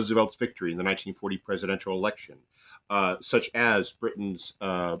as Roosevelt's victory in the 1940 presidential election, such as Britain's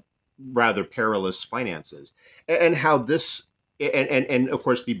rather perilous finances, and how this, and of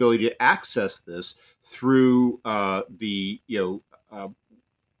course the ability to access this through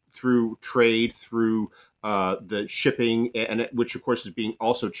through trade, through the shipping, and which of course is being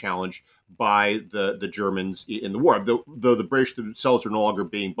also challenged by the Germans in the war. Though the British themselves are no longer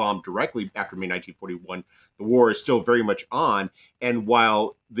being bombed directly after May 1941, the war is still very much on. And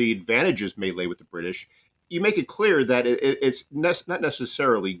while the advantages may lay with the British, you make it clear that it's not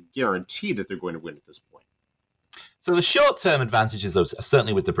necessarily guaranteed that they're going to win at this point. So the short-term advantages are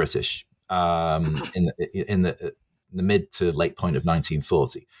certainly with the British in the mid to late point of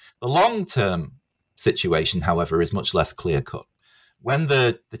 1940. The long-term situation, however, is much less clear-cut. When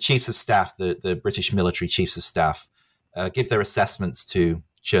the chiefs of staff, the British military chiefs of staff, give their assessments to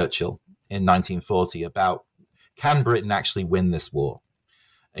Churchill in 1940 about, can Britain actually win this war?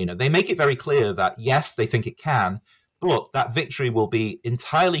 They make it very clear that, yes, they think it can, but that victory will be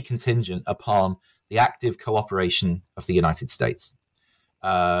entirely contingent upon the active cooperation of the United States.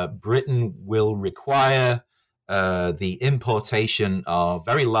 Britain will require the importation of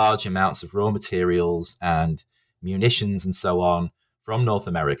very large amounts of raw materials and munitions and so on from North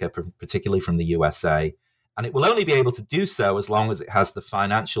America, particularly from the USA. And it will only be able to do so as long as it has the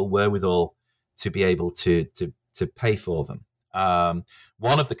financial wherewithal to be able to pay for them.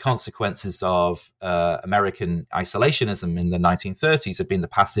 One of the consequences of American isolationism in the 1930s had been the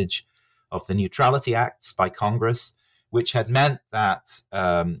passage of the Neutrality Acts by Congress, which had meant that,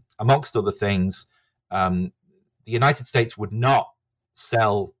 amongst other things, the United States would not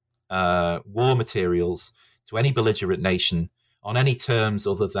sell war materials to any belligerent nation on any terms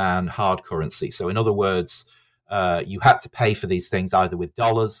other than hard currency. So in other words, you had to pay for these things either with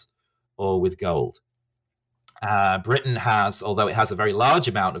dollars or with gold. Britain has, although it has a very large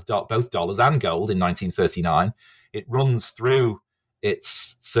amount of both dollars and gold in 1939, it runs through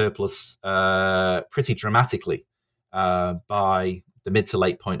its surplus pretty dramatically by the mid to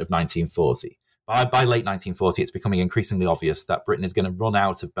late point of 1940. By late 1940, it's becoming increasingly obvious that Britain is going to run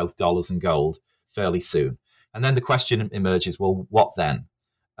out of both dollars and gold fairly soon. And then the question emerges, well, what then?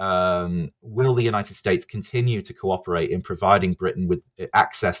 Will the United States continue to cooperate in providing Britain with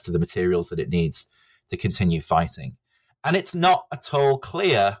access to the materials that it needs to continue fighting? And it's not at all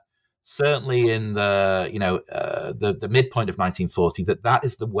clear, certainly in the midpoint of 1940, that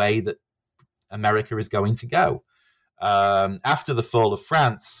is the way that America is going to go. After the fall of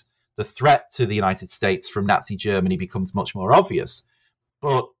France, the threat to the United States from Nazi Germany becomes much more obvious.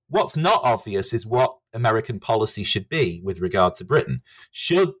 But what's not obvious is what American policy should be with regard to Britain.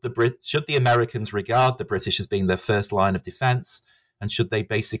 Should the Americans regard the British as being their first line of defense, and should they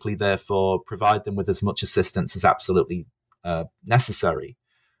basically therefore provide them with as much assistance as absolutely necessary?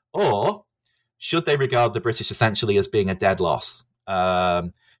 Or should they regard the British essentially as being a dead loss?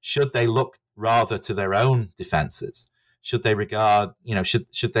 Should they look rather to their own defenses? Should they regard,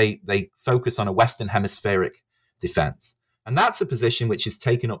 should they focus on a Western hemispheric defense? And that's a position which is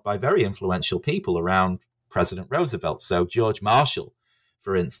taken up by very influential people around President Roosevelt. So George Marshall,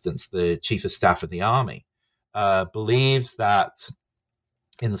 for instance, the chief of staff of the army, believes that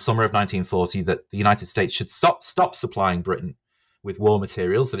in the summer of 1940 that the United States should stop supplying Britain with war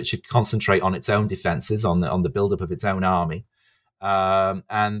materials, that it should concentrate on its own defenses, on the buildup of its own army,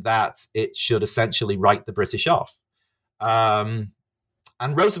 and that it should essentially write the British off.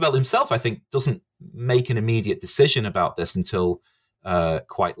 And Roosevelt himself, I think, doesn't make an immediate decision about this until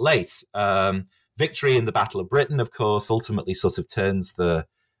quite late. Victory in the Battle of Britain, of course, ultimately sort of turns the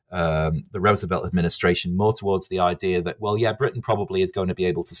Roosevelt administration more towards the idea that, well, yeah, Britain probably is going to be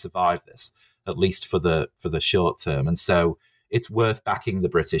able to survive this, at least for the short term. And so it's worth backing the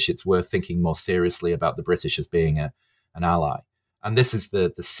British. It's worth thinking more seriously about the British as being an ally. And this is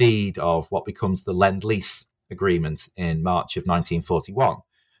the seed of what becomes the Lend-Lease Agreement in March of 1941.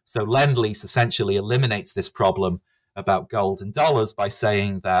 So Lend-Lease essentially eliminates this problem about gold and dollars by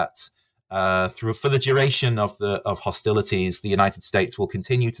saying that for the duration of hostilities, the United States will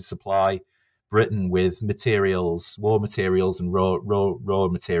continue to supply Britain with materials, war materials, and raw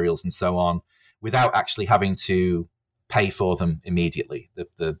materials, and so on, without actually having to pay for them immediately.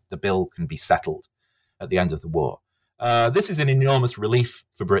 The bill can be settled at the end of the war. This is an enormous relief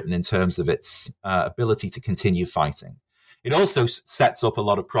for Britain in terms of its ability to continue fighting. It also sets up a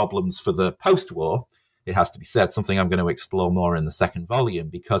lot of problems for the post-war, it has to be said, something I'm going to explore more in the second volume,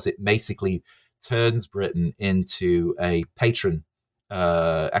 because it basically turns Britain into a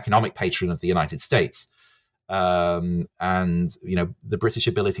economic patron of the United States. And, the British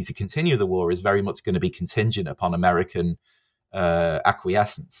ability to continue the war is very much going to be contingent upon American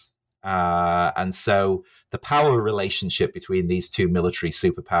acquiescence. And so the power relationship between these two military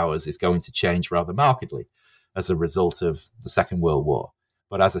superpowers is going to change rather markedly as a result of the Second World War.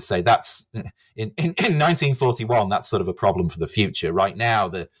 But as I say, that's in 1941, that's sort of a problem for the future. Right now,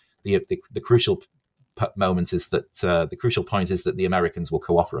 the crucial moment is that the crucial point is that the Americans will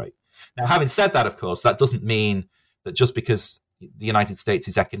cooperate. Now, having said that, of course, that doesn't mean that just because the United States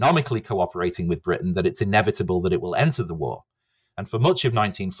is economically cooperating with Britain, that it's inevitable that it will enter the war. And for much of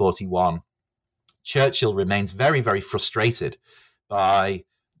 1941, Churchill remains very, very frustrated by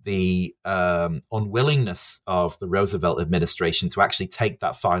the unwillingness of the Roosevelt administration to actually take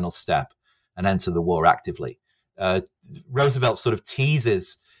that final step and enter the war actively. Roosevelt sort of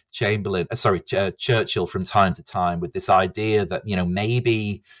teases Churchill from time to time with this idea that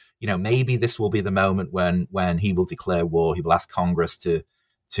maybe this will be the moment when he will declare war. He will ask Congress to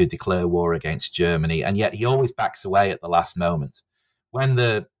declare war against Germany, and yet he always backs away at the last moment. When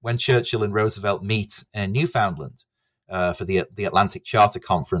Churchill and Roosevelt meet in Newfoundland for the Atlantic Charter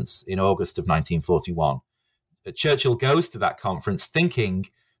Conference in August of 1941, Churchill goes to that conference thinking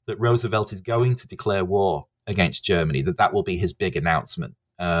that Roosevelt is going to declare war against Germany, that will be his big announcement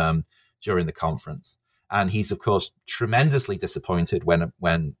during the conference. And he's, of course, tremendously disappointed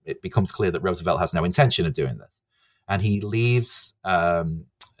when it becomes clear that Roosevelt has no intention of doing this. And he leaves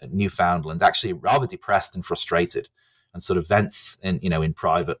Newfoundland actually rather depressed and frustrated and sort of vents in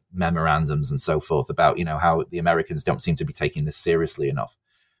private memorandums and so forth about, how the Americans don't seem to be taking this seriously enough.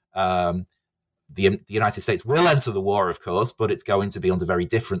 The United States will enter the war, of course, but it's going to be under very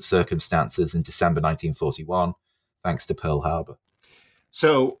different circumstances in December 1941, thanks to Pearl Harbor.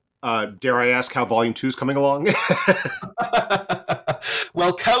 So, dare I ask how Volume 2 is coming along?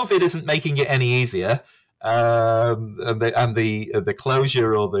 Well, COVID isn't making it any easier. And the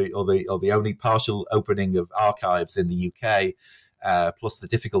closure or the only partial opening of archives in the UK, plus the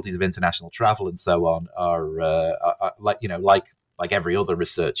difficulties of international travel and so on, are like every other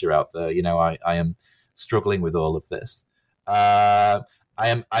researcher out there. I am struggling with all of this. I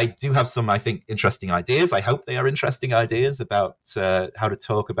do have some, I think, interesting ideas. I hope they are interesting ideas about how to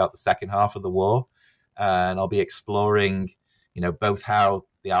talk about the second half of the war, and I'll be exploring, both how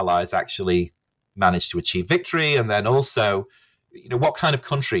the Allies actually managed to achieve victory, and then also, what kind of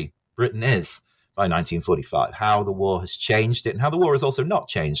country Britain is by 1945, how the war has changed it, and how the war has also not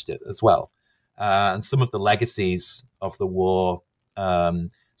changed it as well, and some of the legacies of the war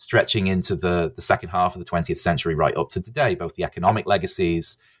stretching into the second half of the 20th century right up to today, both the economic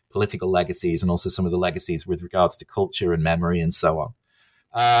legacies, political legacies, and also some of the legacies with regards to culture and memory and so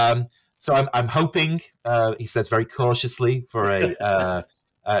on. So I'm hoping, he says very cautiously, for a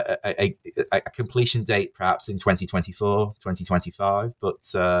completion date perhaps in 2024, 2025.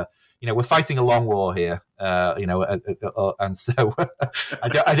 But, we're fighting a long war here, and so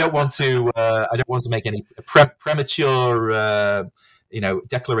I don't want to make any premature,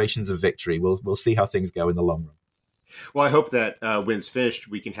 declarations of victory. We'll see how things go in the long run. Well, I hope that when it's finished,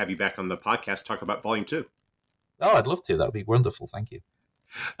 we can have you back on the podcast, talk about Volume 2. Oh, I'd love to. That would be wonderful. Thank you.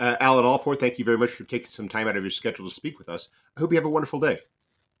 Alan Allport, thank you very much for taking some time out of your schedule to speak with us. I hope you have a wonderful day.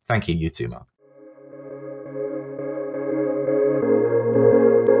 Thank you. You too, Mark.